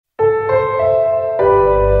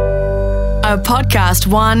A Podcast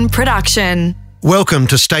One production. Welcome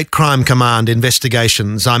to State Crime Command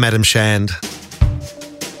Investigations. I'm Adam Shand.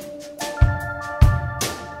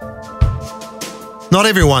 Not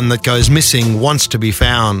everyone that goes missing wants to be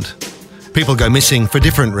found. People go missing for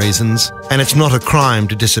different reasons, and it's not a crime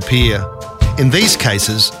to disappear. In these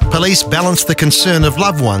cases, police balance the concern of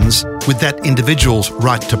loved ones with that individual's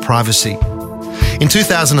right to privacy. In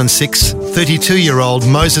 2006, 32-year-old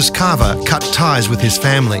Mosese Cava cut ties with his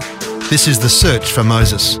family. This is the search for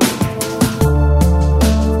Moses.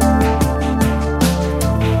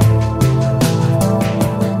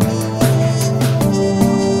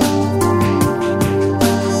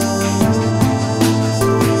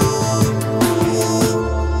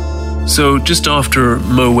 So just after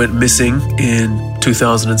Mo went missing in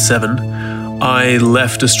 2007, I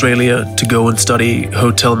left Australia to go and study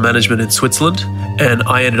hotel management in Switzerland, and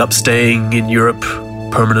I ended up staying in Europe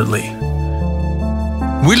permanently.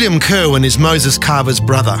 William Kerwin is Mosese Cava's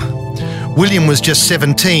brother. William was just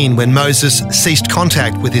 17 when Moses ceased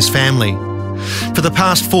contact with his family. For the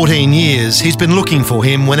past 14 years, he's been looking for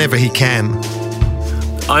him whenever he can.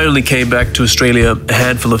 I only came back to Australia a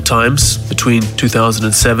handful of times between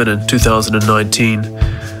 2007 and 2019.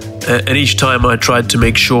 And each time I tried to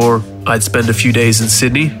make sure I'd spend a few days in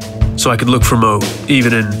Sydney so I could look for Mo,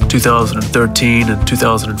 even in 2013 and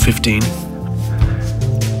 2015.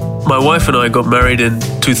 My wife and I got married in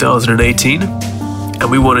 2018,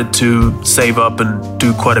 and we wanted to save up and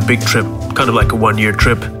do quite a big trip, kind of like a one-year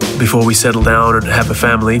trip before we settle down and have a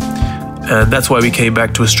family. And that's why we came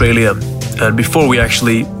back to Australia. And before we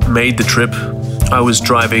actually made the trip, I was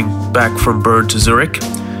driving back from Bern to Zurich,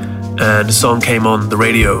 and a song came on the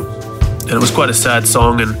radio. And it was quite a sad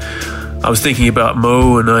song, and I was thinking about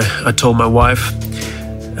Mo, and I told my wife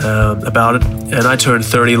about it. And I turned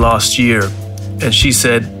 30 last year, and she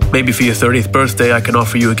said, maybe for your 30th birthday, I can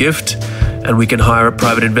offer you a gift, and we can hire a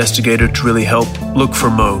private investigator to really help look for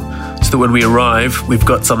Mo, so that when we arrive, we've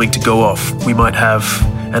got something to go off. We might have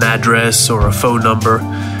an address or a phone number.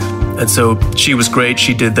 And so she was great,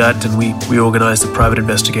 she did that, and we organised a private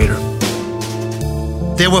investigator.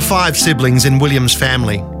 There were 5 siblings in William's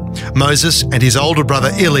family. Moses and his older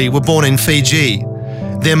brother Ili were born in Fiji.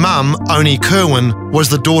 Their mum, Oni Kerwin, was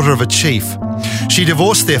the daughter of a chief. She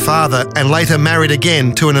divorced their father and later married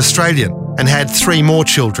again to an Australian and had 3 more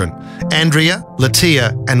children, Andrea,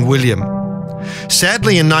 Latia and William.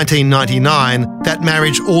 Sadly, in 1999, that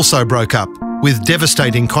marriage also broke up, with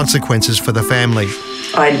devastating consequences for the family.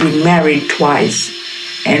 I'd been married twice,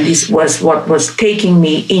 and this was what was taking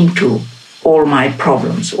me into all my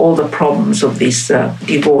problems, all the problems of this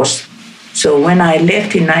divorce. So when I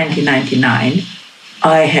left in 1999,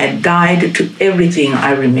 I had died to everything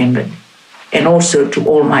I remembered, and also to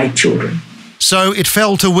all my children. So it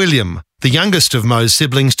fell to William, the youngest of Mo's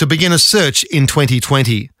siblings, to begin a search in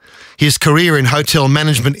 2020. His career in hotel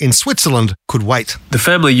management in Switzerland could wait. The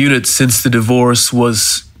family unit since the divorce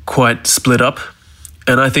was quite split up,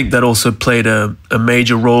 and I think that also played a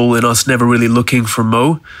major role in us never really looking for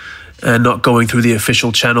Mo and not going through the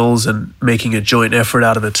official channels and making a joint effort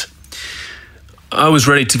out of it. I was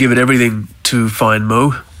ready to give it everything to find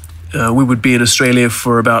Mo. We would be in Australia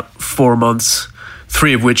for about 4 months,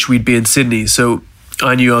 3 of which we'd be in Sydney, so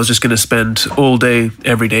I knew I was just going to spend all day,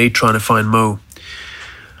 every day, trying to find Mo.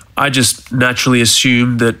 I just naturally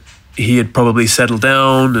assumed that he had probably settled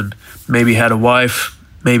down and maybe had a wife,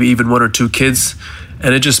 maybe even 1 or 2 kids,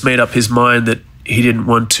 and it just made up his mind that he didn't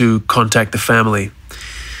want to contact the family.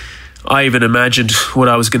 I even imagined what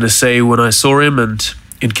I was going to say when I saw him, and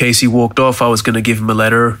in case he walked off, I was going to give him a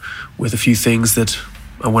letter with a few things that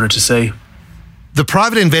I wanted to say. The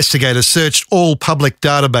private investigator searched all public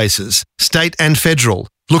databases, state and federal,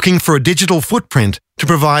 looking for a digital footprint to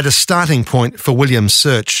provide a starting point for William's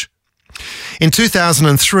search. In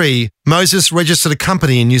 2003, Moses registered a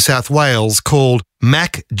company in New South Wales called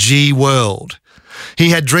Mac G World. He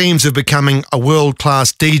had dreams of becoming a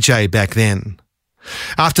world-class DJ back then.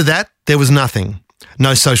 After that, there was nothing.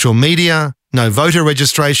 No social media, no voter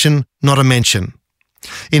registration, not a mention.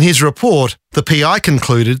 In his report, the PI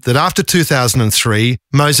concluded that after 2003,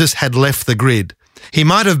 Moses had left the grid. He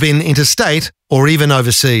might have been interstate or even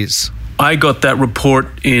overseas. I got that report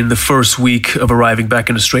in the first week of arriving back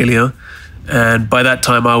in Australia, and by that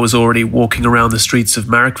time I was already walking around the streets of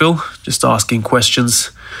Marrickville, just asking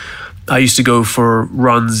questions. I used to go for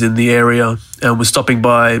runs in the area and was stopping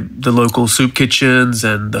by the local soup kitchens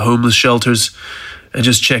and the homeless shelters and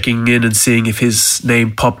just checking in and seeing if his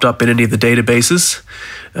name popped up in any of the databases,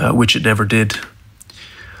 which it never did.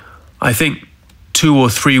 I think 2 or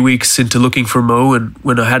 3 weeks into looking for Mo, and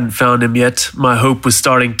when I hadn't found him yet, my hope was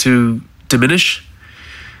starting to diminish.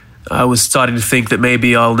 I was starting to think that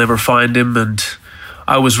maybe I'll never find him, and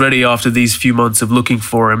I was ready after these few months of looking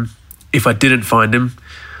for him. If I didn't find him,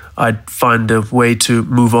 I'd find a way to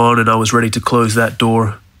move on, and I was ready to close that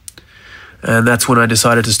door. And that's when I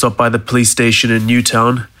decided to stop by the police station in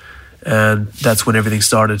Newtown, and that's when everything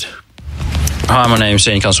started. Hi, my name is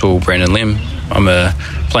Senior Constable Brandon Lim. I'm a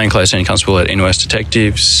plainclothes Senior Constable at Inner West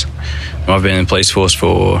Detectives. I've been in the police force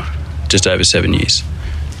for just over 7 years.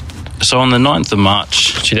 So on the 9th of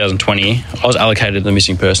March 2020, I was allocated the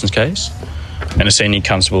missing persons case, and a Senior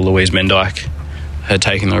Constable, Louise Mendyke, had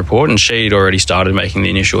taken the report, and she'd already started making the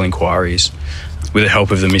initial inquiries with the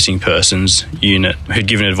help of the missing persons unit, who'd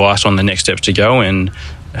given advice on the next steps to go and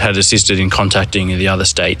had assisted in contacting the other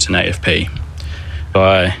states and AFP.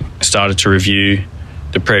 I started to review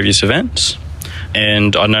the previous events,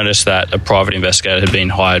 and I noticed that a private investigator had been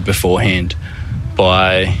hired beforehand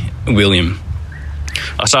by William.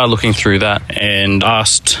 I started looking through that and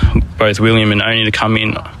asked both William and Oni to come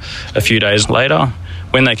in a few days later.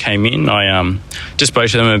 When they came in, I just spoke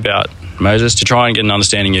to them about Moses to try and get an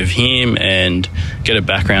understanding of him and get a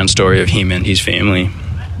background story of him and his family.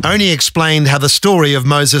 Oni explained how the story of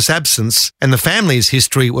Moses' absence and the family's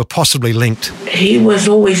history were possibly linked. He was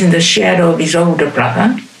always in the shadow of his older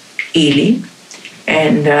brother, Eli,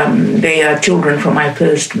 and they are children from my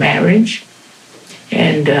first marriage.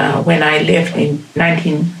 And when I left in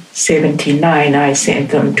 1979, I sent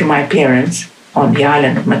them to my parents on the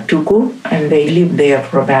island of Matuku, and they lived there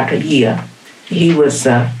for about a year. He was,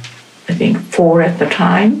 I think, 4 at the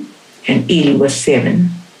time, and Eli was 7.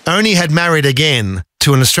 Oni had married again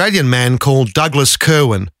to an Australian man called Douglas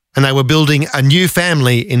Kerwin, and they were building a new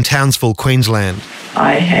family in Townsville, Queensland.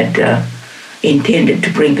 I had intended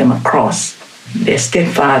to bring them across. Their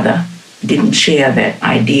stepfather didn't share that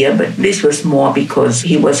idea, but this was more because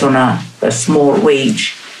he was on a small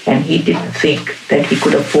wage and he didn't think that he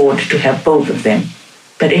could afford to have both of them.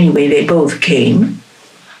 But anyway, they both came.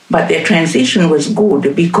 But their transition was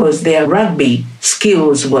good because their rugby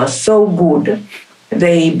skills were so good.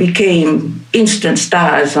 They became instant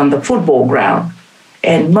stars on the football ground.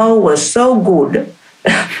 And Mo was so good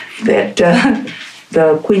that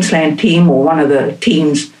the Queensland team, or one of the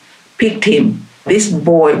teams, picked him. This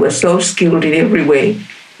boy was so skilled in every way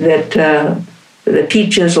that the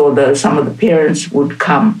teachers or some of the parents would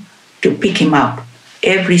come to pick him up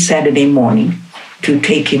every Saturday morning to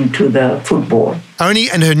take him to the football. Oni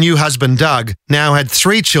and her new husband, Doug, now had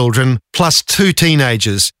 3 children plus 2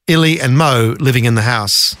 teenagers, Illy and Mo, living in the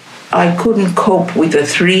house. I couldn't cope with the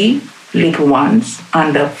 3 little ones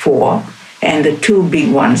under 4 and the 2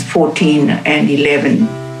 big ones, 14 and 11.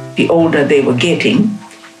 The older they were getting,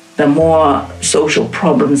 the more social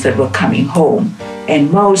problems that were coming home.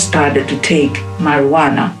 And Mo started to take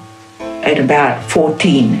marijuana at about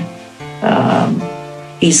 14.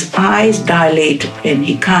 His eyes dilate and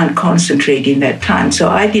he can't concentrate in that time. So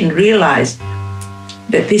I didn't realize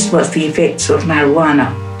that this was the effects of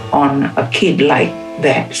marijuana on a kid like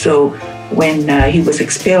that. So when he was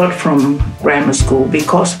expelled from grammar school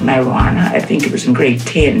because of marijuana, I think it was in grade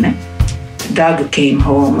 10, Doug came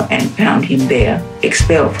home and found him there,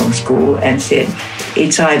 expelled from school, and said,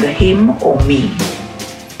 it's either him or me.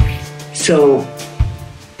 So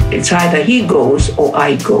it's either he goes or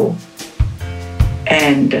I go.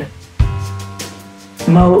 And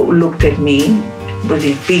Mo looked at me with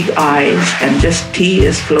his big eyes and just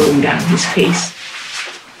tears flowing down his face.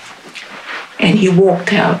 And he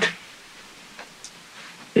walked out.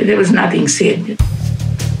 There was nothing said.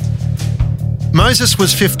 Moses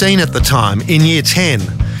was 15 at the time, in year 10.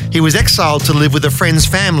 He was exiled to live with a friend's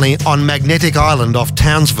family on Magnetic Island off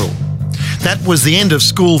Townsville. That was the end of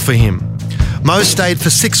school for him. Mo stayed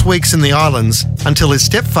for 6 weeks in the islands until his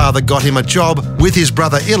stepfather got him a job with his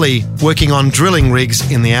brother Illy working on drilling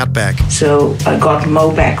rigs in the outback. So I got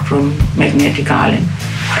Mo back from Magnetic Island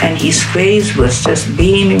and his face was just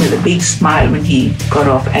beaming with a big smile when he got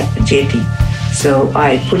off at the jetty. So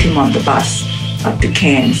I put him on the bus up to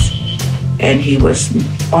Cairns and he was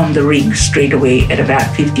on the rig straight away at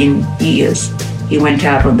about 15 years. He went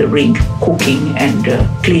out on the rig cooking and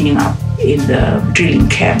cleaning up in the drilling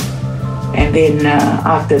camp. And then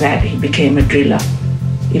after that, he became a driller,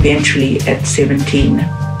 eventually at 17.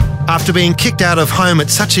 After being kicked out of home at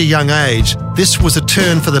such a young age, this was a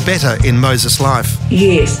turn for the better in Moses' life.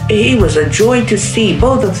 Yes, it was a joy to see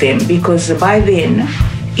both of them because by then,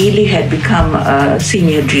 Eli had become a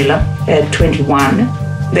senior driller at 21.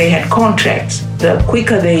 They had contracts. The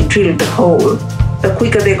quicker they drilled the hole, the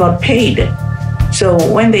quicker they got paid. So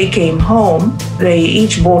when they came home, they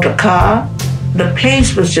each bought a car. The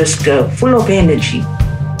place was just full of energy.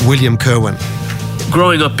 William Kerwin.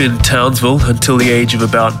 Growing up in Townsville until the age of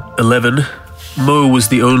about 11, Mo was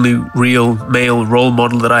the only real male role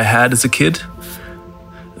model that I had as a kid.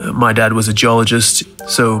 My dad was a geologist,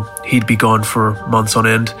 so he'd be gone for months on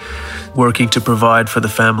end, working to provide for the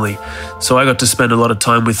family. So I got to spend a lot of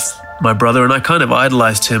time with my brother, and I kind of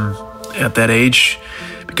idolized him at that age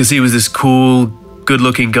because he was this cool,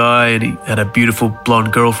 good-looking guy, and he had a beautiful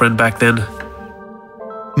blonde girlfriend back then.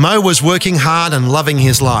 Mo was working hard and loving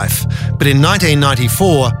his life, but in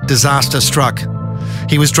 1994, disaster struck.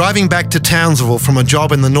 He was driving back to Townsville from a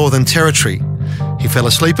job in the Northern Territory. He fell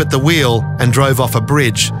asleep at the wheel and drove off a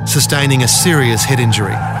bridge, sustaining a serious head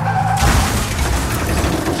injury.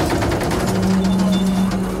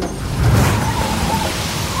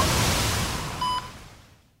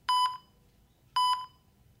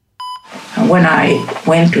 When I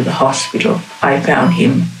went to the hospital, I found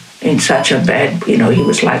him in such a bad, he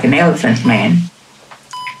was like an elephant man.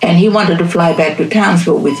 And he wanted to fly back to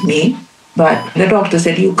Townsville with me, but the doctor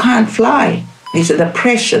said, "You can't fly." He said the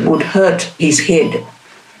pressure would hurt his head.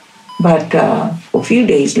 But a few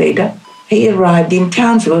days later, he arrived in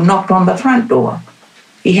Townsville, knocked on the front door.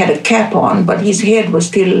 He had a cap on, but his head was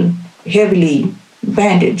still heavily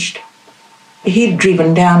bandaged. He'd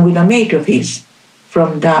driven down with a mate of his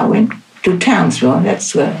from Darwin to Townsville.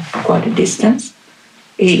 That's quite a distance.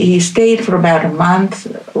 He stayed for about a month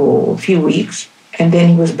or a few weeks, and then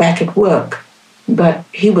he was back at work. But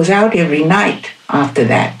he was out every night after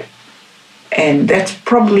that. And that's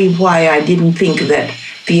probably why I didn't think that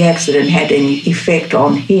the accident had any effect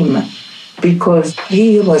on him, because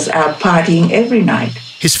he was out partying every night.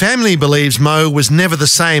 His family believes Mo was never the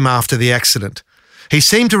same after the accident. He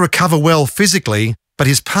seemed to recover well physically, but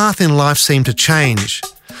his path in life seemed to change.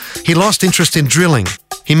 He lost interest in drilling.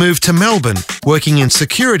 He moved to Melbourne, working in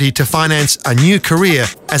security to finance a new career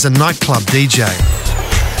as a nightclub DJ.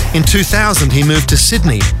 In 2000, he moved to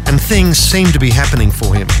Sydney, and things seemed to be happening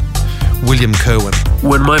for him. William Kerwin.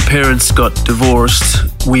 When my parents got divorced,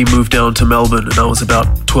 we moved down to Melbourne, and I was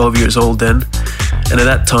about 12 years old then. And at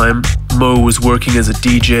that time, Mo was working as a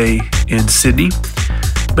DJ in Sydney.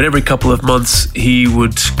 But every couple of months, he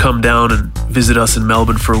would come down and visit us in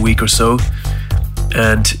Melbourne for a week or so.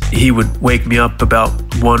 And he would wake me up about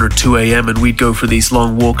 1 or 2 a.m. and we'd go for these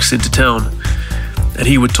long walks into town. And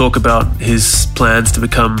he would talk about his plans to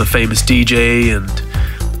become a famous DJ and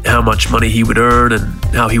how much money he would earn and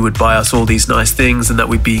how he would buy us all these nice things and that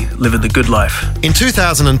we'd be living the good life. In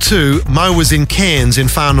 2002, Mo was in Cairns in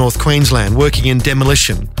far north Queensland working in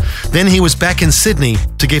demolition. Then he was back in Sydney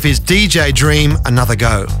to give his DJ dream another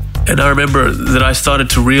go. And I remember that I started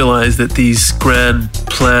to realize that these grand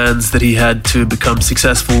plans that he had to become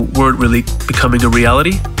successful weren't really becoming a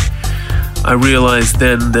reality. I realized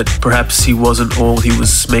then that perhaps he wasn't all he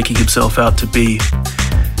was making himself out to be,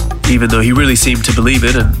 even though he really seemed to believe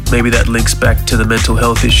it, and maybe that links back to the mental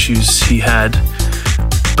health issues he had.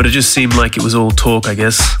 But it just seemed like it was all talk, I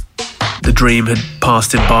guess. The dream had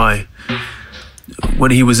passed him by.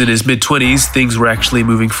 When he was in his mid-20s, things were actually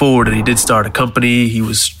moving forward, and he did start a company. He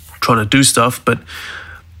was trying to do stuff, but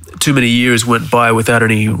too many years went by without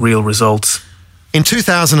any real results. In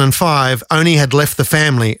 2005, Oni had left the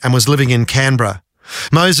family and was living in Canberra.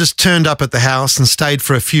 Moses turned up at the house and stayed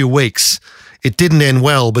for a few weeks. It didn't end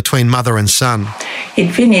well between mother and son.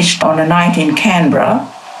 It finished on a night in Canberra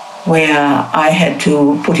where I had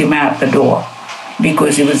to put him out the door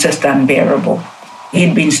because it was just unbearable.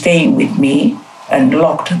 He'd been staying with me and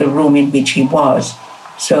locked the room in which he was.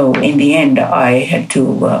 So in the end, I had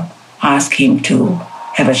to ask him to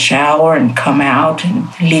have a shower and come out and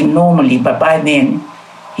live normally. But by then,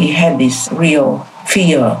 he had this real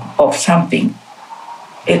fear of something.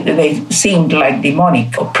 They seemed like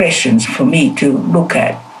demonic oppressions for me to look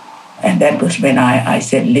at. And that was when I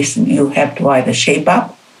said, listen, you have to either shape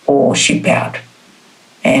up or ship out.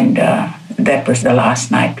 And that was the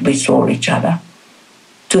last night we saw each other.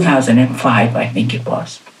 2005, I think it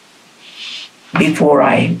was. Before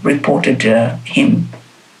I reported him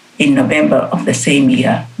in November of the same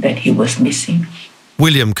year that he was missing.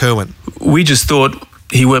 William Kerwin. We just thought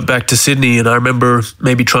he went back to Sydney, and I remember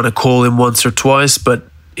maybe trying to call him once or twice, but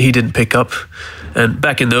he didn't pick up. And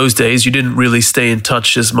back in those days, you didn't really stay in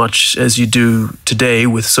touch as much as you do today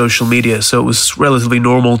with social media, so it was relatively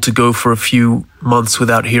normal to go for a few months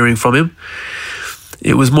without hearing from him.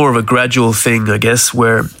 It was more of a gradual thing, I guess,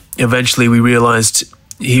 where eventually we realized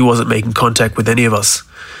he wasn't making contact with any of us.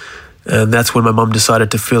 And that's when my mum decided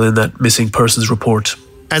to fill in that missing persons report.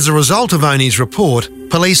 As a result of Oni's report,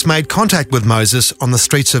 police made contact with Moses on the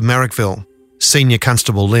streets of Marrickville. Senior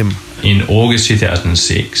Constable Lim. In August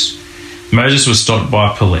 2006, Moses was stopped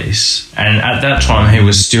by police, and at that time he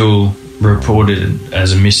was still reported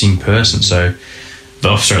as a missing person. So the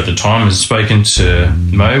officer at the time has spoken to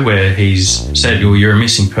Mo, where he's said, well, you're a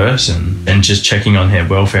missing person, and just checking on their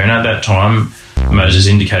welfare. And at that time, Moses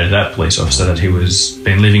indicated to that police officer that he was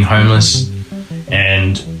been living homeless,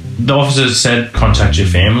 and the officer said, contact your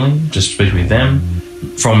family, just speak with them.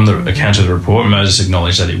 From the account of the report, Moses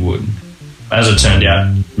acknowledged that he would. As it turned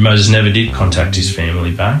out, Moses never did contact his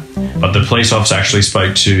family back, but the police officer actually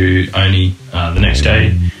spoke to only the next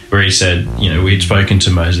day, where he said, we'd spoken to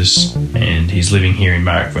Moses and he's living here in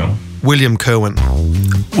Marrickville. William Kerwin.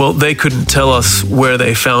 Well, they couldn't tell us where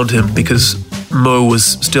they found him because Mo was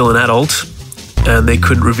still an adult and they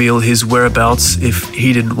couldn't reveal his whereabouts if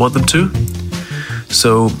he didn't want them to.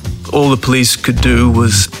 So all the police could do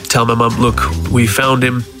was tell my mum, look, we found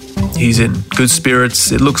him. He's in good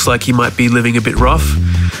spirits. It looks like he might be living a bit rough,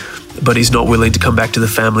 but he's not willing to come back to the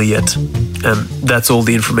family yet. And that's all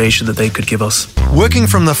the information that they could give us. Working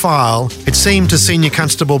from the file, it seemed to Senior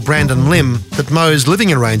Constable Brandon Lim that Mo's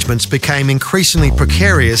living arrangements became increasingly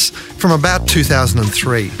precarious from about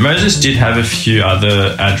 2003. Moses did have a few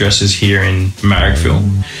other addresses here in Marrickville.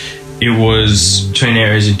 It was between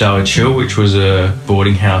areas of Darwin Hill, which was a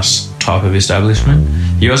boarding house type of establishment.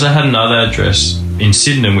 He also had another address in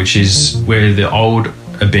Sydenham, which is where the old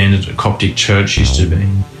abandoned Coptic church used to be.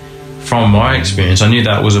 From my experience, I knew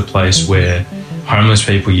that was a place where homeless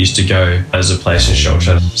people used to go as a place of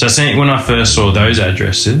shelter. So when I first saw those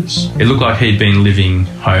addresses, it looked like he'd been living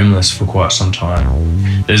homeless for quite some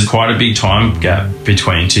time. There's quite a big time gap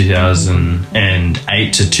between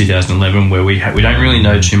 2008 to 2011 where we don't really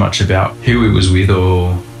know too much about who he was with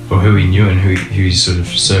or who he knew and who his sort of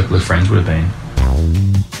circle of friends would have been.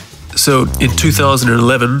 So in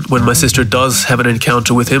 2011, when my sister does have an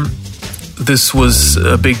encounter with him, this was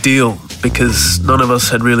a big deal because none of us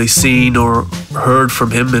had really seen or heard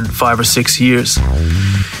from him in 5 or 6 years.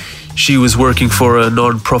 She was working for a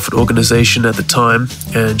non-profit organization at the time,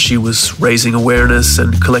 and she was raising awareness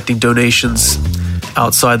and collecting donations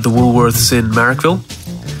outside the Woolworths in Marrickville.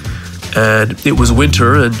 And it was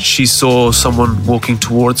winter, and she saw someone walking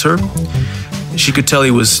towards her. She could tell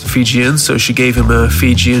he was Fijian, so she gave him a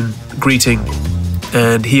Fijian greeting.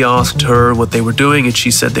 And he asked her what they were doing, and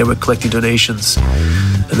she said they were collecting donations.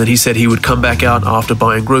 And then he said he would come back out after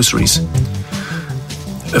buying groceries.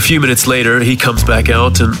 A few minutes later, he comes back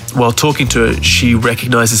out, and while talking to her, she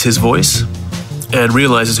recognizes his voice and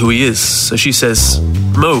realizes who he is. So she says,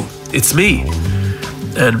 "Mo, it's me."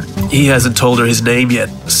 And he hasn't told her his name yet,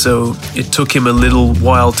 so it took him a little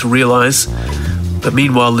while to realize. But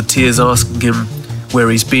meanwhile, Latia's asking him where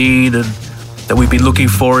he's been and that we've been looking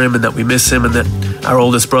for him and that we miss him and that our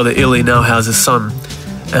oldest brother, Illy, now has a son.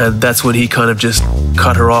 And that's when he kind of just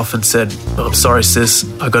cut her off and said, "I'm sorry, sis,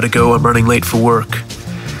 I gotta go, I'm running late for work."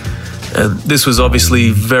 And this was obviously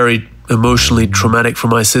very emotionally traumatic for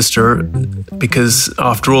my sister because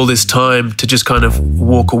after all this time to just kind of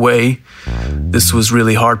walk away, this was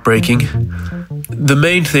really heartbreaking. The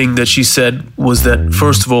main thing that she said was that,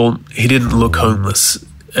 first of all, he didn't look homeless.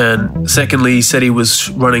 And secondly, he said he was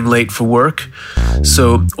running late for work.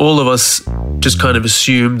 So all of us just kind of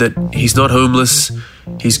assumed that he's not homeless,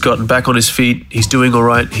 he's gotten back on his feet, he's doing all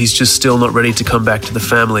right, he's just still not ready to come back to the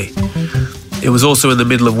family. It was also in the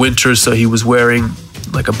middle of winter, so he was wearing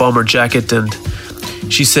like a bomber jacket, and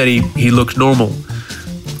she said he looked normal.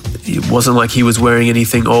 It wasn't like he was wearing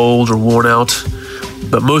anything old or worn out.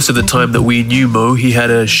 But most of the time that we knew Mo, he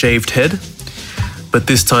had a shaved head. But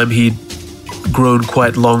this time he'd grown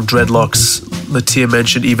quite long dreadlocks. Latia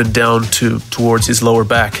mentioned even down towards his lower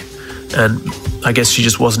back. And I guess she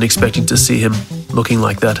just wasn't expecting to see him looking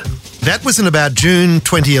like that. That was in about June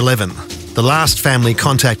 2011, the last family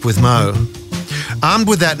contact with Mo. Armed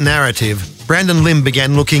with that narrative, Brandon Lim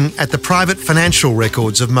began looking at the private financial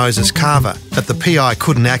records of Mosese Cava that the PI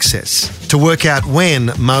couldn't access to work out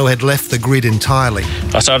when Mo had left the grid entirely.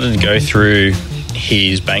 I started to go through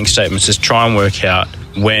his bank statements to try and work out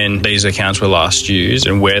when these accounts were last used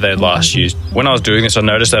and where they'd last used. When I was doing this, I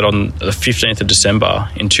noticed that on the 15th of December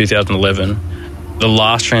in 2011, the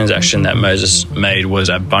last transaction that Moses made was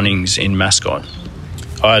at Bunnings in Mascot.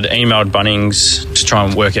 I had emailed Bunnings to try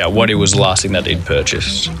and work out what it was the last thing that he'd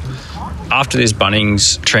purchased. After this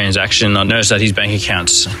Bunnings transaction, I noticed that his bank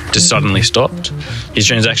accounts just suddenly stopped. His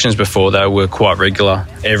transactions before that were quite regular,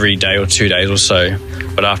 every day or 2 days or so.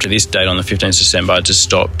 But after this date on the 15th of December, it just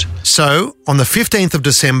stopped. So, on the 15th of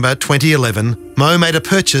December 2011, Mo made a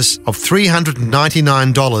purchase of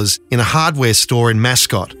 $399 in a hardware store in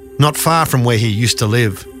Mascot, not far from where he used to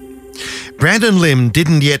live. Brandon Lim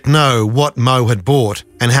didn't yet know what Mo had bought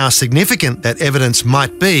and how significant that evidence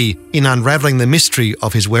might be in unravelling the mystery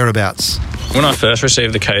of his whereabouts. When I first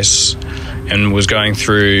received the case and was going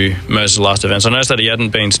through Mo's last events, I noticed that he hadn't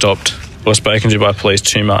been stopped or spoken to by police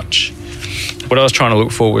too much. What I was trying to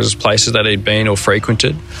look for was places that he'd been or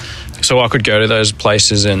frequented, so I could go to those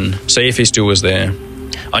places and see if he still was there.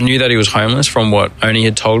 I knew that he was homeless from what Oni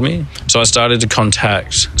had told me, so I started to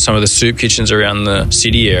contact some of the soup kitchens around the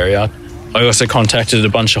city area. I also contacted a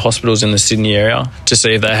bunch of hospitals in the Sydney area to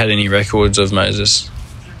see if they had any records of Moses.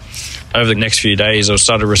 Over the next few days, I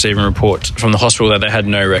started receiving reports from the hospital that they had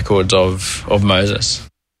no records of Moses.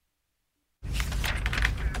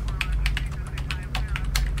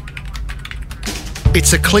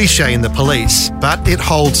 It's a cliche in the police, but it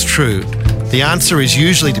holds true. The answer is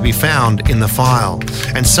usually to be found in the file,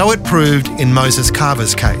 and so it proved in Mosese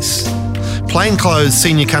Cava's case. Plainclothes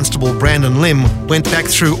Senior Constable Brandon Lim went back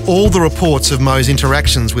through all the reports of Mo's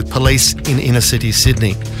interactions with police in inner city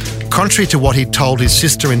Sydney. Contrary to what he'd told his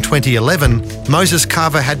sister in 2011, Mosese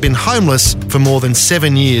Cava had been homeless for more than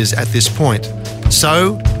 7 years at this point.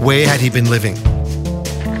 So, where had he been living?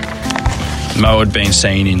 Mo had been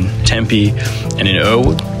seen in Tempe and in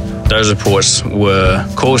Earlwood. Those reports were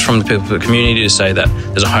calls from the people of the community to say that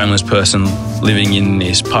there's a homeless person living in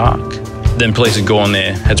this park. Then police had gone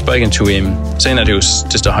there, had spoken to him, seen that he was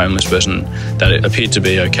just a homeless person, that it appeared to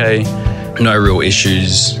be okay, no real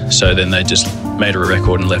issues, so then they just made a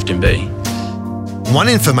record and left him be. One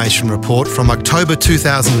information report from October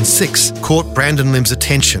 2006 caught Brandon Lim's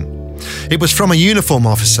attention. It was from a uniform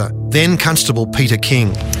officer, then Constable Peter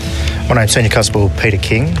King. My name's Senior Constable Peter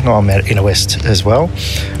King. I'm at Inner West as well.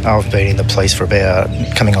 I've been in the police for about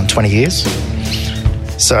coming on 20 years.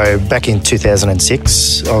 So back in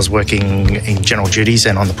 2006, I was working in general duties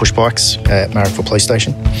and on the push bikes at Marrickville Police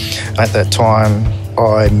Station. At that time,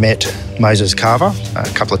 I met Mosese Cava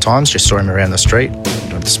a couple of times, just saw him around the street.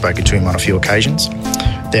 I'd spoken to him on a few occasions.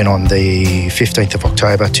 Then on the 15th of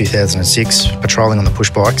October 2006, patrolling on the push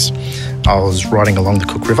bikes, I was riding along the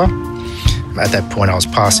Cook River. At that point, I was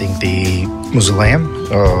passing the mausoleum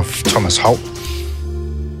of Thomas Holt.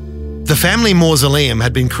 The family mausoleum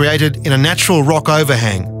had been created in a natural rock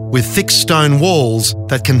overhang with thick stone walls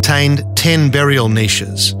that contained 10 burial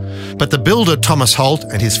niches. But the builder, Thomas Holt,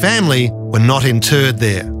 and his family were not interred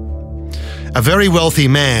there. A very wealthy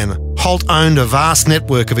man, Holt owned a vast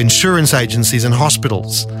network of insurance agencies and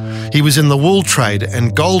hospitals. He was in the wool trade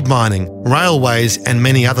and gold mining, railways, and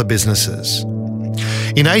many other businesses.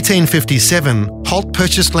 In 1857, Holt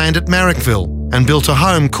purchased land at Marrickville and built a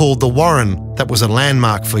home called the Warren that was a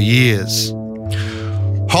landmark for years.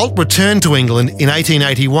 Holt returned to England in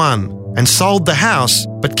 1881 and sold the house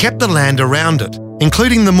but kept the land around it,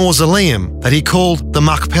 including the mausoleum that he called the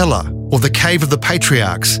Machpelah, or the Cave of the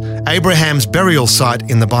Patriarchs, Abraham's burial site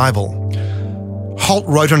in the Bible. Holt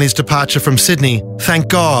wrote on his departure from Sydney, "Thank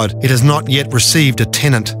God it has not yet received a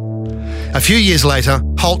tenant." A few years later,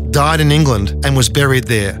 Holt died in England and was buried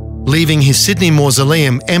there, leaving his Sydney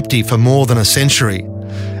mausoleum empty for more than a century.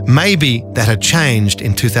 Maybe that had changed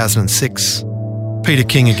in 2006. Peter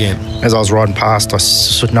King again. As I was riding past, I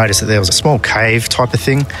noticed that there was a small cave type of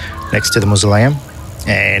thing next to the mausoleum,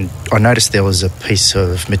 and I noticed there was a piece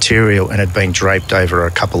of material and it had been draped over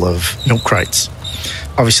a couple of milk crates.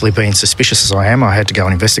 Obviously, being suspicious as I am, I had to go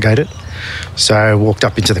and investigate it. So I walked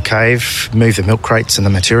up into the cave, moved the milk crates and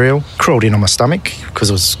the material, crawled in on my stomach because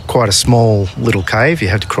it was quite a small little cave. You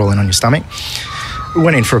had to crawl in on your stomach. We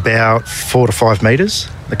went in for about 4 to 5 metres,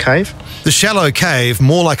 the cave. The shallow cave,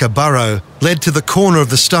 more like a burrow, led to the corner of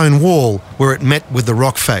the stone wall where it met with the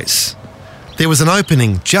rock face. There was an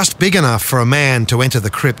opening just big enough for a man to enter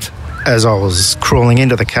the crypt. As I was crawling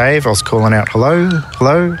into the cave, I was calling out, "Hello,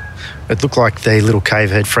 hello." It looked like the little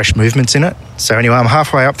cave had fresh movements in it. So anyway, I'm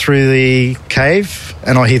halfway up through the cave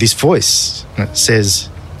and I hear this voice. And it says,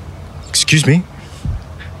 "Excuse me,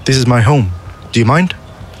 this is my home. Do you mind?"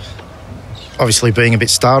 Obviously being a bit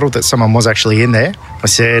startled that someone was actually in there, I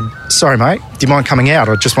said, "Sorry mate, do you mind coming out?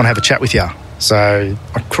 I just want to have a chat with you." So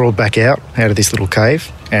I crawled back out of this little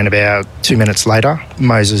cave, and about 2 minutes later,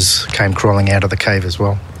 Moses came crawling out of the cave as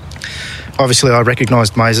well. Obviously, I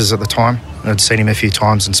recognised Moses at the time. I'd seen him a few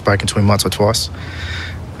times and spoken to him once or twice.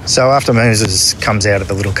 So after Moses comes out of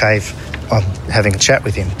the little cave, I'm having a chat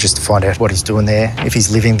with him just to find out what he's doing there, if he's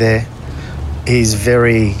living there. He's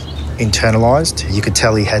very internalised. You could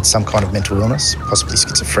tell he had some kind of mental illness, possibly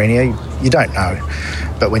schizophrenia. You don't know.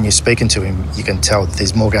 But when you're speaking to him, you can tell that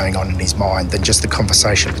there's more going on in his mind than just the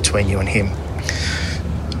conversation between you and him.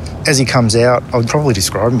 As he comes out, I would probably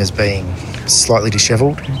describe him as being slightly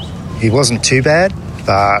dishevelled. He wasn't too bad,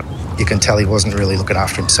 but You can tell he wasn't really looking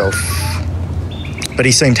after himself. But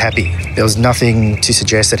he seemed happy. There was nothing to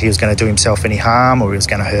suggest that he was going to do himself any harm or he was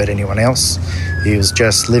going to hurt anyone else. He was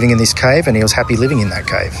just living in this cave and he was happy living in that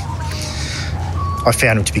cave. I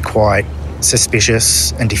found him to be quite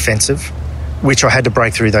suspicious and defensive, which I had to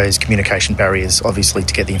break through those communication barriers, obviously,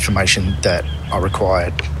 to get the information that I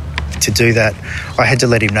required. To do that, I had to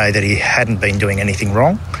let him know that he hadn't been doing anything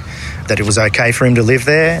wrong, that it was okay for him to live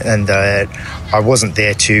there, and that I wasn't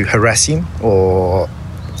there to harass him or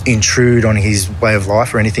intrude on his way of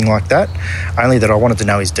life or anything like that, only that I wanted to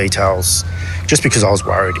know his details just because I was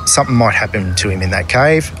worried something might happen to him in that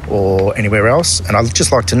cave or anywhere else, and I'd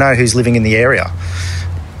just like to know who's living in the area.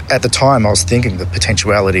 At the time, I was thinking the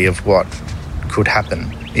potentiality of what could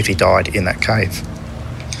happen if he died in that cave.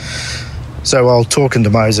 So while talking to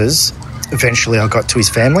Moses, eventually I got to his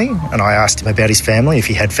family and I asked him about his family, if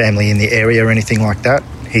he had family in the area or anything like that.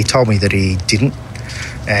 He told me that he didn't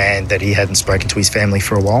and that he hadn't spoken to his family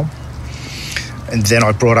for a while. And then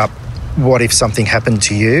I brought up, what if something happened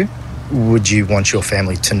to you? Would you want your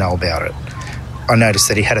family to know about it? I noticed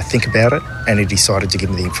that he had to think about it and he decided to give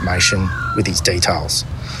me the information with his details.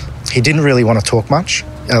 He didn't really want to talk much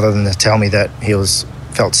other than to tell me that he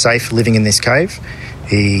felt safe living in this cave.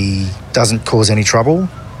 He doesn't cause any trouble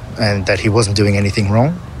and that he wasn't doing anything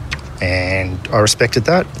wrong. And I respected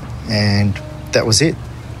that, and that was it.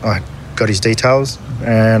 I got his details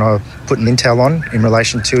and I put an intel on in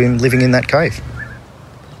relation to him living in that cave.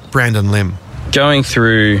 Brandon Lim. Going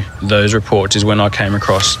through those reports is when I came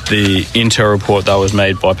across the intel report that was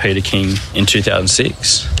made by Peter King in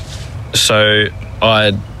 2006. So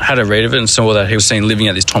I had a read of it and saw that he was seen living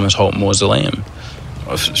at this Thomas Holt mausoleum.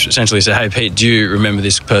 I essentially said, hey Pete, do you remember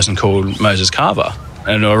this person called Mosese Cava?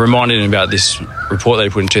 And I reminded him about this report that he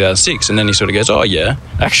put in 2006, and then he sort of goes, oh yeah,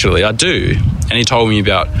 actually I do. And he told me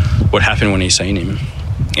about what happened when he seen him,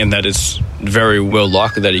 and that it's very well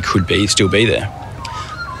likely that he could still be there.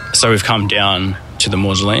 So we've come down to the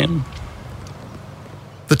mausoleum.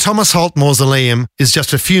 The Thomas Holt Mausoleum is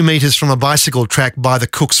just a few metres from a bicycle track by the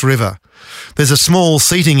Cooks River. There's a small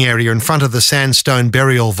seating area in front of the sandstone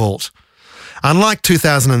burial vault. Unlike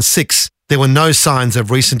 2006, there were no signs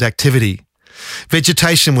of recent activity.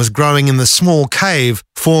 Vegetation was growing in the small cave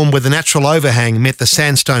formed where the natural overhang met the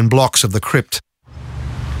sandstone blocks of the crypt.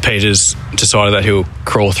 Peter's decided that he'll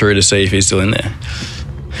crawl through to see if he's still in there.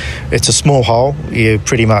 It's a small hole. You're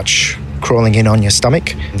pretty much crawling in on your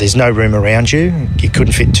stomach. There's no room around you. You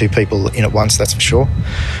couldn't fit two people in at once, that's for sure.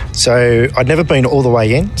 So I'd never been all the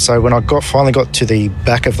way in. So when I finally got to the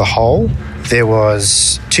back of the hole, there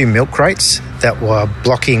was 2 milk crates that were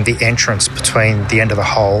blocking the entrance between the end of the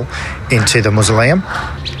hole into the mausoleum.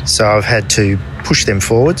 So I've had to push them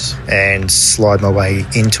forwards and slide my way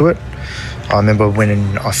into it. I remember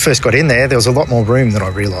when I first got in there was a lot more room than I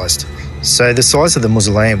realised. So the size of the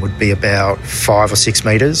mausoleum would be about 5 or 6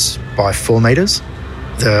 metres by 4 metres.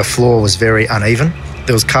 The floor was very uneven.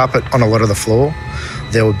 There was carpet on a lot of the floor.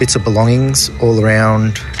 There were bits of belongings all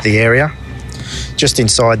around the area. Just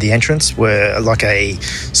inside the entrance were like a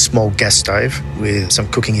small gas stove with some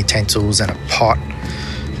cooking utensils and a pot.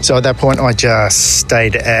 So at that point, I just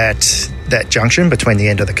stayed at that junction between the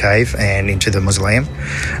end of the cave and into the mausoleum.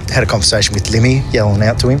 Had a conversation with Limmy, yelling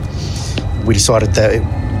out to him. We decided that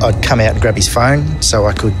I'd come out and grab his phone so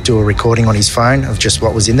I could do a recording on his phone of just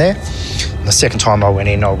what was in there. And the second time I went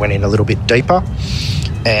in a little bit deeper.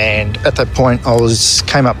 And at that point, I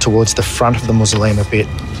came up towards the front of the mausoleum a bit.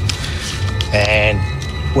 And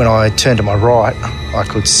when I turned to my right, I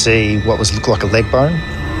could see what looked like a leg bone.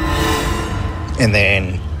 And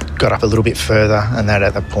then got up a little bit further, and then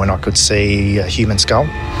at that point I could see a human skull.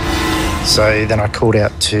 So then I called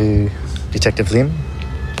out to Detective Lim.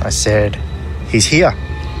 I said, "He's here."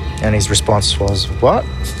 And his response was, "What?"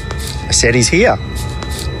 I said, "He's here."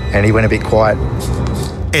 And he went a bit quiet.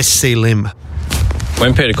 SC Lim.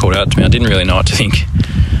 When Peter called out to me, I didn't really know what to think.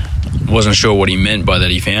 Wasn't sure what he meant by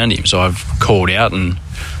that he found him. So I've called out, and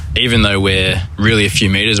even though we're really a few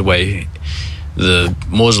metres away, the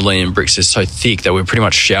mausoleum bricks is so thick that we're pretty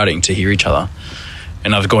much shouting to hear each other.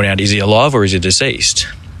 And I've gone out, is he alive or is he deceased?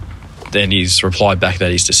 Then he's replied back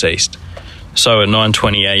that he's deceased. So at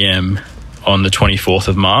 9:20 a.m. on the 24th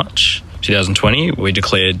of March 2020, we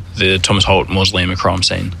declared the Thomas Holt Mausoleum a crime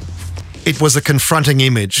scene. It was a confronting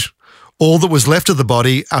image. All that was left of the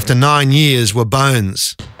body after 9 years were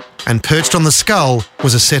bones, and perched on the skull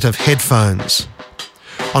was a set of headphones.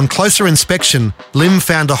 On closer inspection, Lim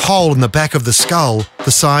found a hole in the back of the skull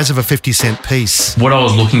the size of a 50-cent piece. What I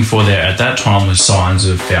was looking for there at that time was signs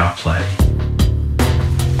of foul play.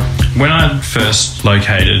 When I first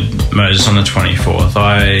located Moses on the 24th,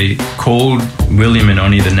 I called William and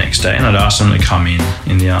Oni the next day, and I'd asked them to come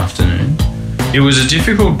in the afternoon. It was a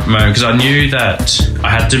difficult moment because I knew that I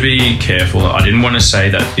had to be careful. I didn't want to say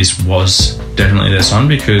that this was definitely their son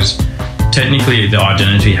because technically the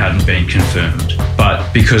identity hadn't been confirmed.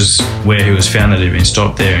 But because where he was found, that he'd been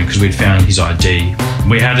stopped there, and because we'd found his ID,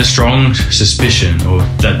 we had a strong suspicion or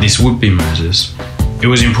that this would be Moses. It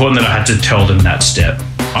was important that I had to tell them that step.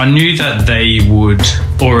 I knew that they would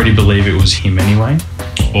already believe it was him anyway,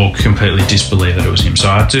 or completely disbelieve that it was him. So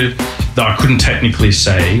I couldn't technically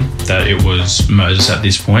say that it was Moses at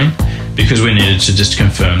this point because we needed to just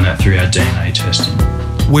confirm that through our DNA testing.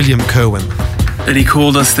 William Kerwin. And he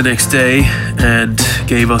called us the next day and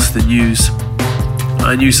gave us the news.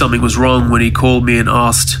 I knew something was wrong when he called me and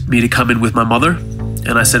asked me to come in with my mother.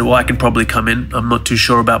 And I said, well, I can probably come in. I'm not too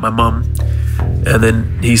sure about my mum. And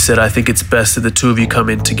then he said, I think it's best that the two of you come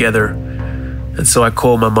in together. And so I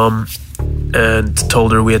called my mum and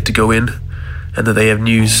told her we had to go in and that they have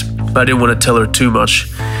news. But I didn't want to tell her too much.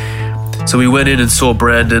 So we went in and saw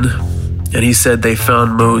Brandon, and he said they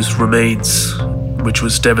found Mo's remains, which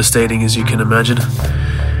was devastating, as you can imagine.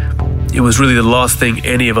 It was really the last thing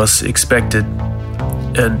any of us expected.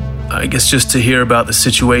 And I guess just to hear about the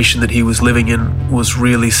situation that he was living in was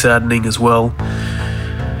really saddening as well.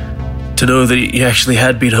 To know that he actually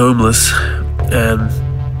had been homeless and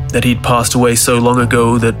that he'd passed away so long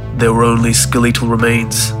ago that there were only skeletal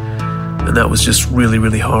remains. And that was just really,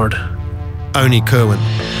 really hard. Oni Kerwin.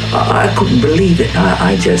 I couldn't believe it.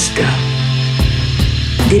 I just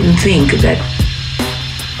didn't think that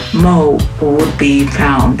Mo would be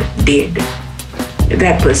found dead.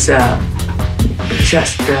 That was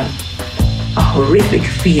just a horrific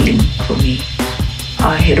feeling for me.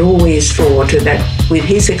 I had always thought that with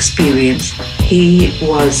his experience, he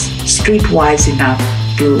was streetwise enough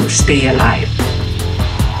to stay alive.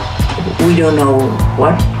 We don't know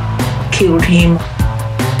what killed him.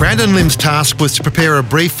 Brandon Lim's task was to prepare a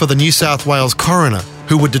brief for the New South Wales coroner,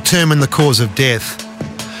 who would determine the cause of death.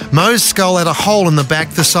 Mo's skull had a hole in the back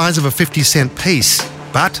the size of a 50-cent piece,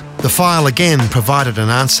 but the file again provided an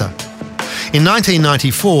answer. In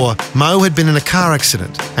 1994, Mo had been in a car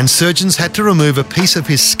accident and surgeons had to remove a piece of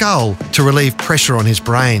his skull to relieve pressure on his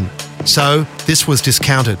brain. So this was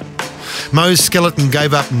discounted. Mo's skeleton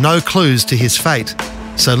gave up no clues to his fate,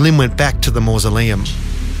 so Lim went back to the mausoleum.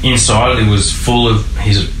 Inside it was full of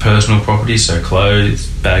his personal property, so clothes,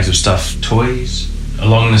 bags of stuffed toys.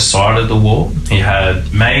 Along the side of the wall, he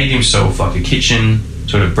had made himself like a kitchen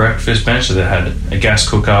sort of breakfast bench, so they had a gas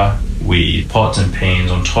cooker with pots and pans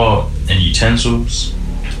on top and utensils.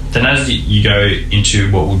 Then as you go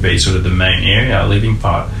into what would be sort of the main area, our living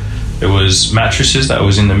part, there was mattresses that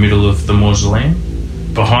was in the middle of the mausoleum.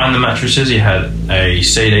 Behind the mattresses, he had a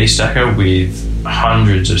CD stacker with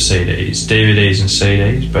hundreds of CDs, DVDs and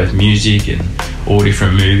CDs, both music and all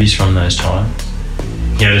different movies from those times.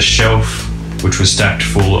 He had a shelf which was stacked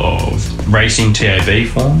full of racing TAB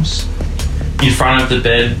forms. In front of the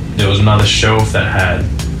bed, there was another shelf that had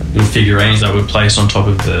little figurines that were placed on top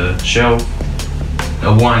of the shelf.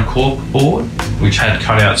 A wine cork board, which had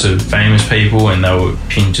cutouts of famous people and they were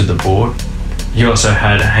pinned to the board. He also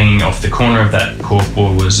had hanging off the corner of that cork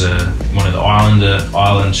board was one of the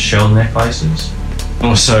island shell necklaces.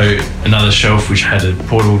 Also another shelf which had a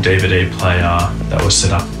portable DVD player that was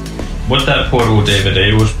set up. What that portable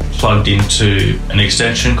DVD was plugged into an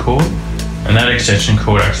extension cord, and that extension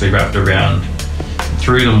cord actually wrapped around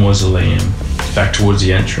through the mausoleum back towards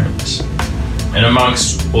the entrance. And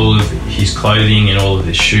amongst all of his clothing and all of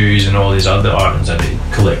his shoes and all his other items that he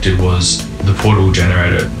collected was the portable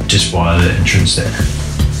generator just by the entrance there.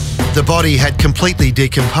 The body had completely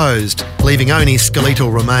decomposed, leaving only skeletal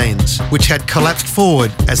remains, which had collapsed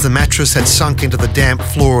forward as the mattress had sunk into the damp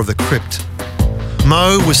floor of the crypt.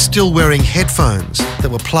 Mo was still wearing headphones that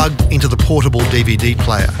were plugged into the portable DVD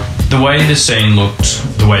player. The way the scene looked,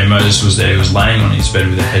 the way Moses was there, he was laying on his bed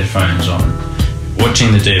with the headphones on,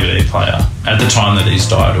 watching the DVD player at the time that he's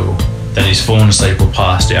died or that he's fallen asleep or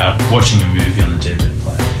passed out, watching a movie on the DVD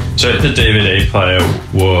player. So the DVD player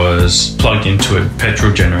was plugged into a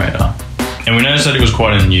petrol generator. And we noticed that it was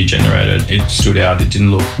quite a new generator. It stood out, it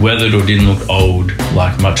didn't look weathered or didn't look old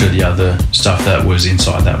like much of the other stuff that was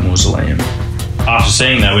inside that mausoleum. After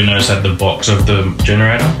seeing that, we noticed that the box of the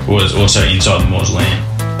generator was also inside the mausoleum.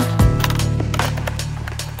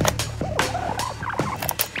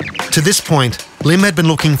 To this point, Lim had been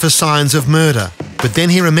looking for signs of murder, but then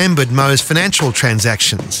he remembered Mo's financial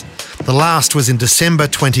transactions. The last was in December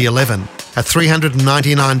 2011, a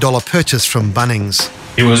 $399 purchase from Bunnings.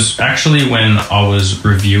 It was actually when I was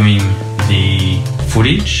reviewing the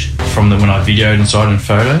footage from when I videoed inside and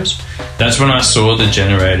photos, That's when I saw the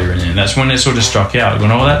generator in there. That's when it sort of struck out. I go,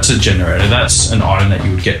 oh, that's a generator. That's an item that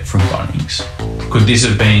you would get from Bunnings. Could this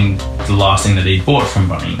have been the last thing that he bought from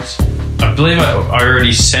Bunnings? I believe I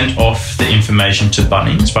already sent off the information to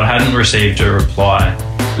Bunnings, but I hadn't received a reply.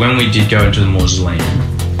 When we did go into the mausoleum,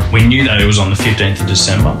 we knew that it was on the 15th of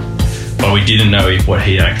December, but we didn't know what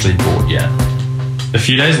he actually bought yet. A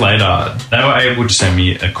few days later, they were able to send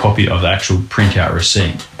me a copy of the actual printout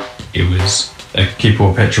receipt. It was a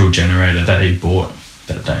Kipor petrol generator that he bought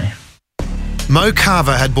that day. Mo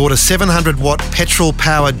Cava had bought a 700-watt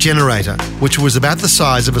petrol-powered generator, which was about the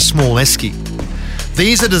size of a small esky.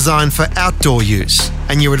 These are designed for outdoor use,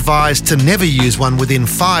 and you're advised to never use one within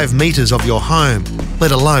 5 metres of your home,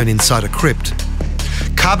 let alone inside a crypt.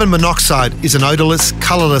 Carbon monoxide is an odourless,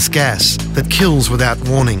 colourless gas that kills without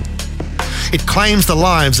warning. It claims the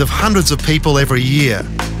lives of hundreds of people every year.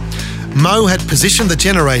 Mo had positioned the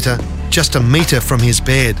generator just a metre from his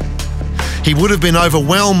bed. He would have been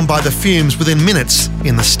overwhelmed by the fumes within minutes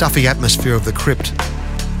in the stuffy atmosphere of the crypt.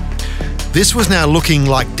 This was now looking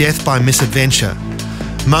like death by misadventure.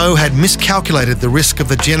 Mo had miscalculated the risk of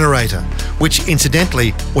the generator, which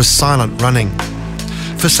incidentally was silent running.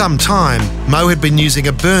 For some time, Mo had been using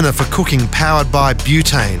a burner for cooking powered by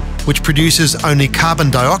butane, which produces only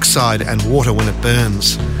carbon dioxide and water when it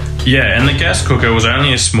burns. Yeah, and the gas cooker was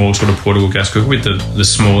only a small sort of portable gas cooker with the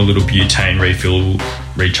small little butane refillable,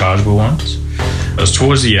 rechargeable ones. It was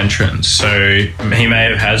towards the entrance, so he may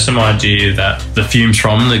have had some idea that the fumes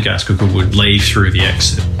from the gas cooker would leave through the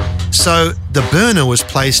exit. So the burner was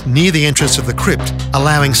placed near the entrance of the crypt,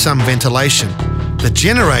 allowing some ventilation. The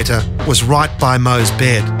generator was right by Mo's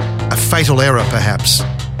bed, a fatal error perhaps.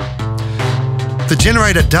 The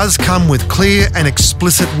generator does come with clear and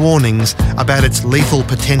explicit warnings about its lethal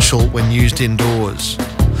potential when used indoors.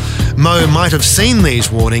 Mo might have seen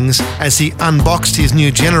these warnings as he unboxed his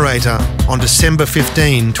new generator on December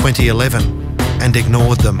 15, 2011, and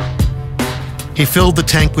ignored them. He filled the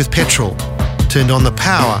tank with petrol, turned on the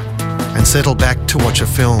power, and settled back to watch a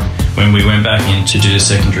film. When we went back in to do the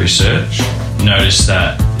secondary search, noticed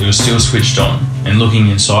that it was still switched on, and looking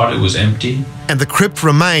inside, it was empty. And the crypt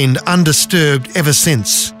remained undisturbed ever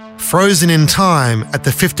since, frozen in time at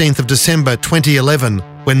the 15th of December 2011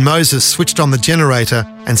 when Moses switched on the generator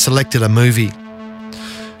and selected a movie.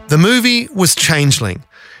 The movie was Changeling,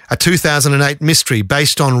 a 2008 mystery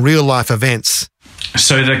based on real-life events.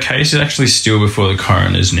 So the case is actually still before the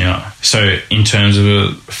coroners now. So in terms of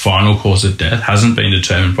a final cause of death, hasn't been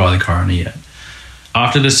determined by the coroner yet.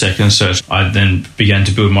 After the second search, I then began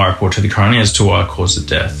to build my report to the coroner as to why I caused the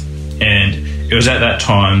death. And it was at that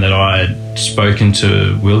time that I had spoken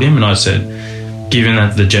to William and I said, given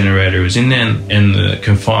that the generator was in there in the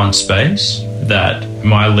confined space, that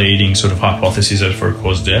my leading sort of hypothesis for a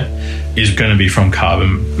cause of death is going to be from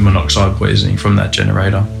carbon monoxide poisoning from that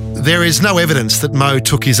generator. There is no evidence that Mo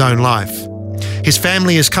took his own life. His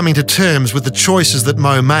family is coming to terms with the choices that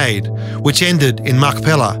Mo made, which ended in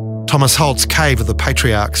Machpelah, Thomas Holt's Cave of the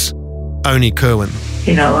Patriarchs. Oni Kerwin.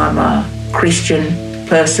 You know, I'm a Christian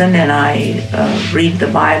person and I read the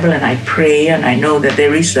Bible and I pray and I know that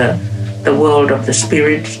there is the world of the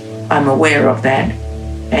spirit. I'm aware of that.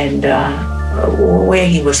 And where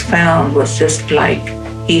he was found was just like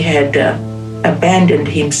he had abandoned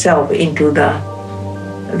himself into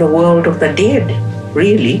the world of the dead,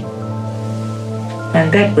 really.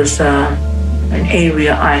 And that was an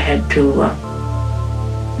area I had to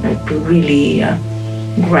really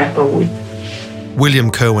grapple with.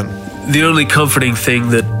 William Kerwin. The only comforting thing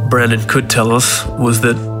that Brandon could tell us was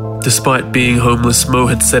that despite being homeless, Mo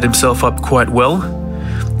had set himself up quite well,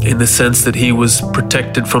 in the sense that he was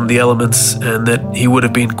protected from the elements and that he would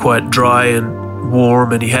have been quite dry and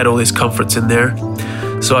warm and he had all his comforts in there.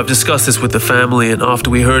 So I've discussed this with the family, and after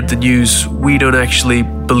we heard the news, we don't actually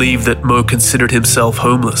believe that Mo considered himself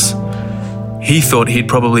homeless. He thought he'd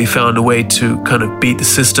probably found a way to kind of beat the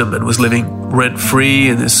system and was living rent-free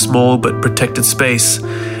in this small but protected space.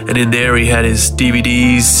 And in there he had his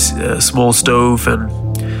DVDs, a small stove and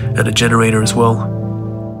a generator as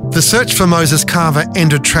well. The search for Mosese Cava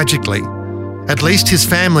ended tragically. At least his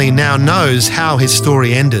family now knows how his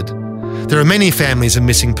story ended. There are many families of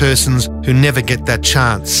missing persons who never get that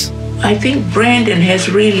chance. I think Brandon has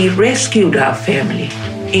really rescued our family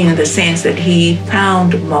in the sense that he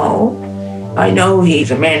found Mo. I know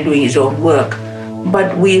he's a man doing his own work,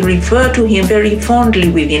 but we refer to him very fondly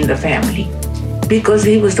within the family because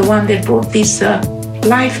he was the one that brought this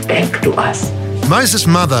life back to us. Moses'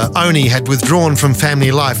 mother, Oni, had withdrawn from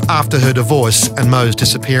family life after her divorce and Mo's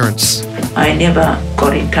disappearance. I never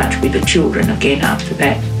got in touch with the children again after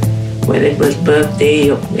that. Whether it was birthday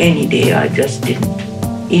or any day, I just didn't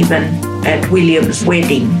even at William's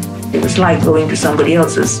wedding. It was like going to somebody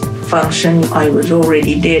else's function. I was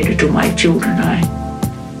already dead to my children.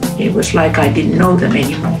 It was like I didn't know them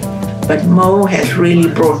anymore. But Mo has really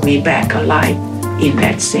brought me back alive in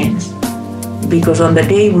that sense. Because on the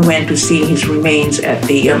day we went to see his remains at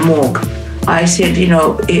the morgue, I said,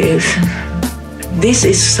 this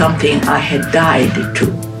is something I had died to.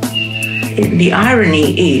 The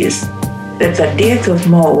irony is that the death of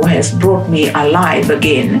Mo has brought me alive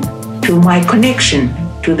again to my connection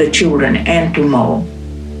to the children and to Mo.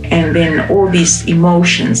 And then all these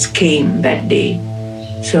emotions came that day.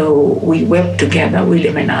 So we wept together,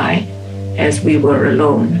 William and I, as we were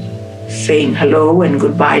alone, saying hello and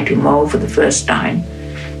goodbye to Mo for the first time.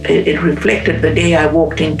 It reflected the day I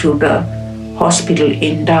walked into the hospital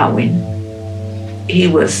in Darwin. He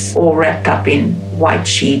was all wrapped up in white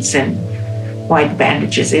sheets and white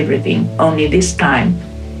bandages, everything. Only this time,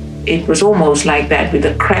 it was almost like that, with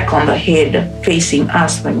a crack on the head facing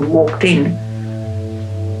us when we walked in.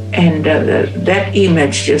 And that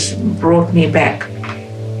image just brought me back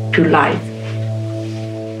to life.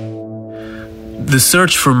 The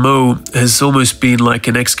search for Mo has almost been like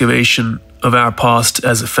an excavation of our past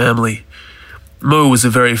as a family. Mo was a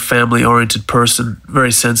very family-oriented person,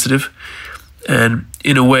 very sensitive, and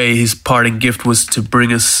in a way his parting gift was to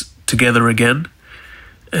bring us together again.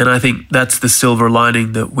 And I think that's the silver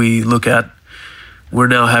lining that we look at. We're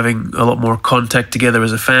now having a lot more contact together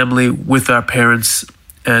as a family, with our parents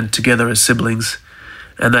and together as siblings,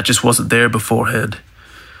 and that just wasn't there beforehand.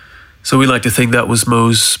 So we like to think that was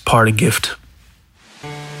Mo's parting gift.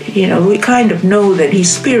 We kind of know that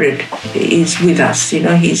his spirit is with us,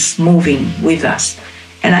 he's moving with us.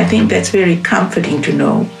 And I think that's very comforting to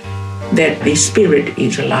know that the spirit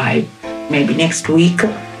is alive. Maybe next week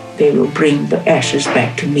they will bring the ashes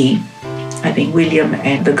back to me. I think William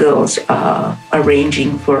and the girls are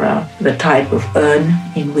arranging for the type of urn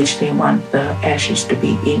in which they want the ashes to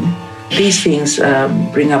be in. These things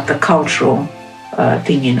bring up the cultural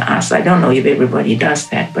thing in us. I don't know if everybody does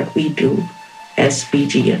that, but we do as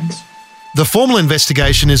Fijians. The formal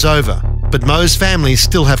investigation is over, but Mo's family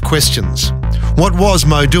still have questions. What was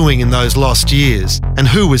Mo doing in those lost years, and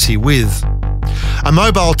who was he with? A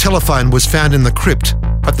mobile telephone was found in the crypt,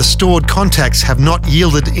 but the stored contacts have not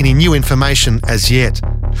yielded any new information as yet.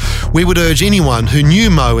 We would urge anyone who knew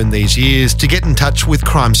Mo in these years to get in touch with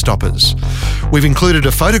Crime Stoppers. We've included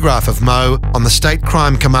a photograph of Mo on the State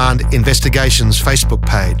Crime Command Investigations Facebook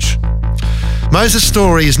page. Mo's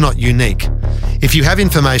story is not unique. If you have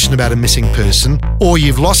information about a missing person or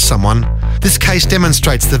you've lost someone, this case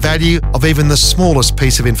demonstrates the value of even the smallest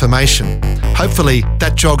piece of information. Hopefully,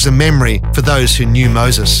 that jogs a memory for those who knew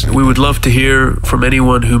Moses. We would love to hear from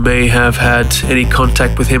anyone who may have had any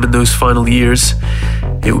contact with him in those final years.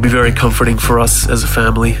 It would be very comforting for us as a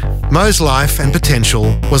family. Mo's life and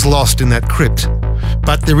potential was lost in that crypt,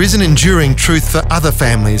 but there is an enduring truth for other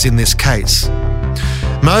families in this case.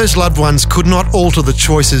 Mo's loved ones could not alter the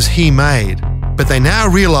choices he made, but they now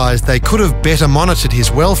realise they could have better monitored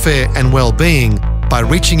his welfare and well-being by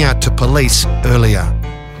reaching out to police earlier.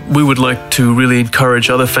 We would like to really encourage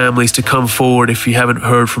other families to come forward if you haven't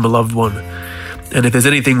heard from a loved one. And if there's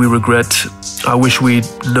anything we regret, I wish we'd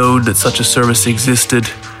known that such a service existed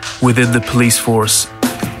within the police force.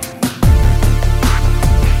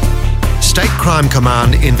 State Crime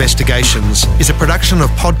Command Investigations is a production of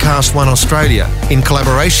Podcast One Australia in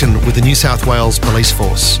collaboration with the New South Wales Police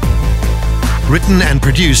Force. Written and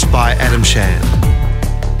produced by Adam Shand.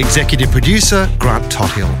 Executive producer Grant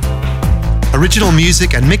Tothill. Original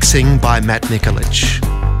music and mixing by Matt Nikolic.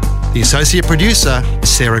 The associate producer is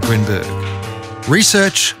Sarah Grinberg.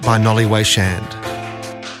 Research by Nolly Wei Shand.